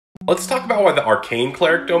Let's talk about why the Arcane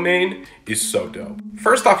Cleric domain is so dope.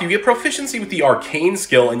 First off, you get proficiency with the Arcane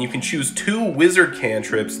skill, and you can choose 2 wizard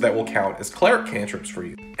cantrips that will count as cleric cantrips for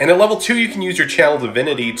you. And at level 2, you can use your Channel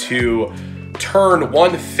Divinity to turn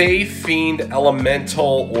 1 Fey, Fiend,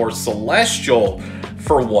 Elemental, or Celestial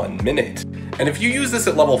for 1 minute. And if you use this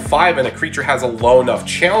at level 5 and a creature has a low enough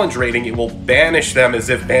challenge rating, it will banish them as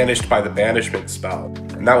if banished by the banishment spell.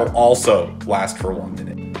 And that will also last for 1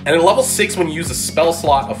 minute. And at level 6, when you use a spell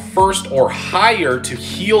slot of 1st or higher to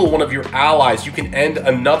heal one of your allies, you can end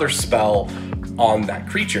another spell on that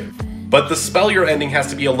creature. But the spell you're ending has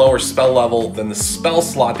to be a lower spell level than the spell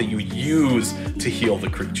slot that you use to heal the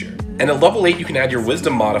creature. And at level 8, you can add your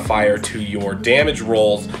wisdom modifier to your damage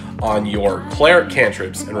rolls on your cleric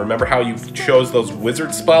cantrips. And remember how you chose those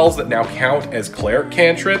wizard spells that now count as cleric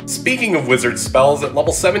cantrips? Speaking of wizard spells, at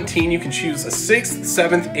level 17, you can choose a 6th,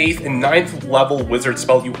 7th, 8th, and 9th level wizard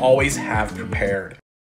spell you always have prepared.